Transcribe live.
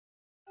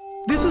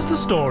This is the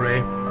story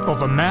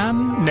of a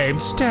man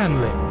named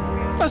Stanley.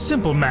 A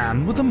simple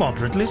man with a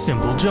moderately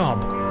simple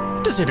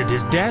job. To sit at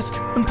his desk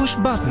and push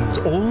buttons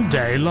all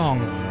day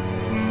long.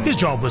 His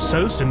job was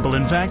so simple,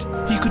 in fact,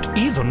 he could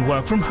even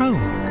work from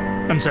home.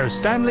 And so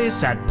Stanley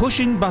sat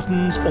pushing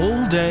buttons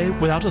all day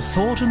without a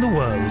thought in the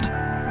world.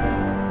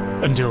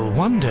 Until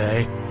one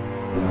day,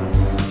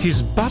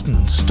 his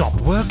buttons stopped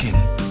working.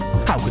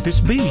 How could this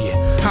be?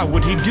 How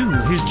would he do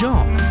his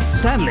job?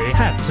 Stanley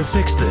had to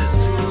fix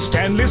this.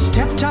 Stanley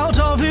stepped out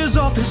of his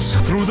office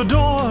through the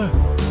door.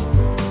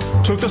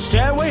 Took the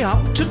stairway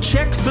up to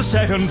check the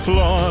second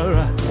floor.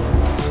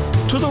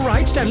 To the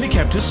right, Stanley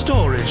kept his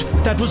storage.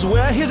 That was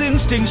where his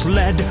instincts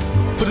led.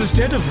 But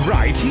instead of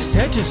right, he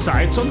set his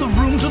sights on the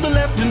room to the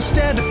left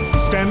instead.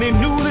 Stanley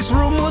knew this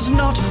room was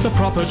not the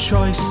proper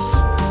choice.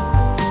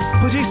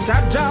 But he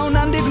sat down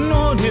and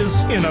ignored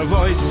his inner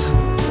voice.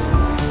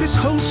 This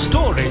whole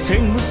story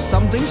thing was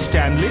something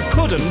Stanley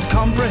couldn't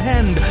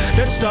comprehend.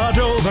 Let's start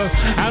over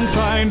and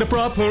find a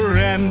proper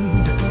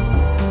end.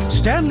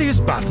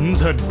 Stanley's buttons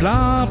had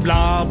blah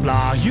blah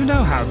blah. You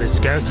know how this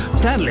goes.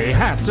 Stanley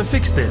had to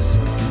fix this.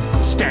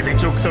 Stanley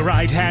took the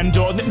right-hand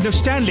door. No,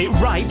 Stanley,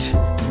 right.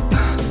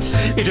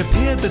 It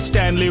appeared that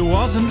Stanley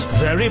wasn't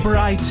very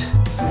bright.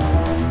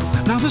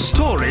 Now the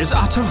story's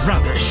utter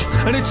rubbish,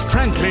 and it's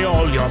frankly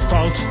all your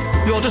fault.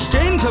 Your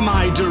disdain for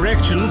my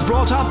directions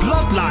brought our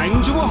plot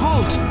line to a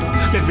halt.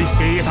 Let me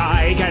see if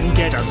I can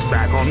get us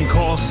back on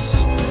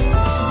course.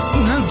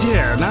 Oh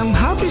dear, now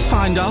how'd we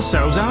find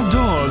ourselves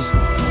outdoors?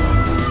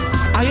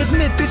 I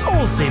admit this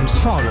all seems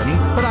foreign,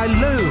 but I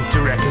loathe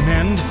to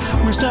recommend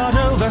we start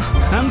over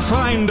and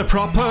find a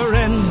proper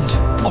end.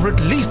 Or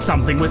at least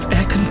something with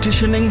air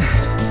conditioning.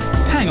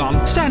 Hang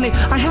on, Stanley,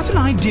 I have an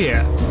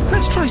idea.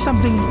 Let's try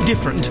something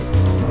different.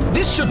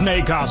 This should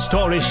make our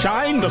story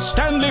shine the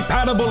Stanley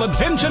Parable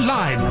Adventure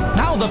line.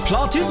 Now the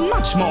plot is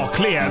much more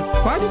clear.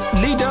 Why did it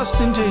lead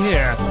us into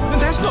here?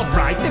 That's not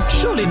right.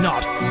 Surely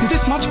not. Is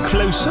this much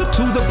closer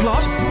to the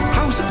plot?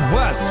 How's it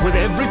worse with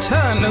every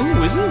turn?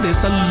 Oh, isn't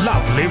this a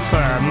lovely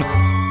fern?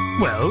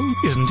 Well,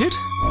 isn't it?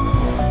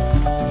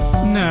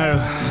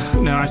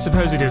 No, I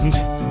suppose it isn't.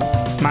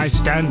 My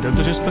standards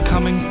are just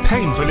becoming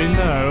painfully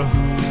low.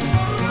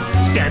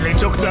 Stanley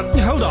took the...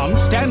 Hold on,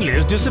 Stanley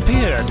has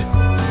disappeared.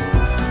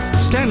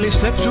 Stanley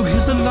slept through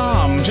his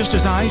alarm, just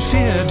as I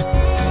feared.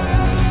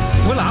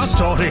 Well, our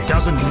story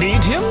doesn't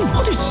need him.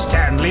 What did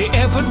Stanley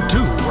ever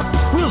do?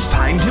 We'll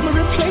find him a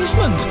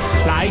replacement,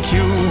 like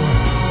you.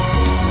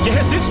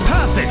 Yes, it's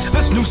perfect.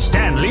 This new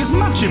Stanley is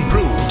much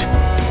improved.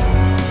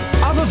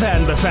 Other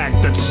than the fact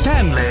that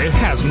Stanley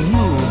hasn't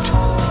moved.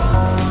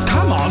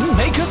 Come on,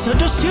 make us a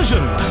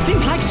decision.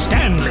 Think like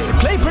Stanley.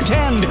 Play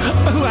pretend.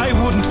 Oh, I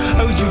wouldn't.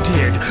 Oh, you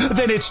did.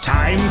 Then it's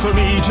time for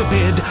me to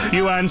bid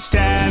you and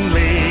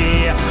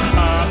Stanley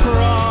a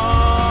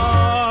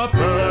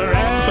proper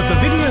end. But the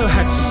video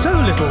had so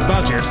little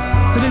budget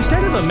that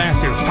instead of a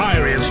massive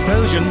fiery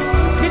explosion,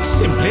 it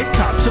simply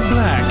cut to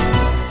black.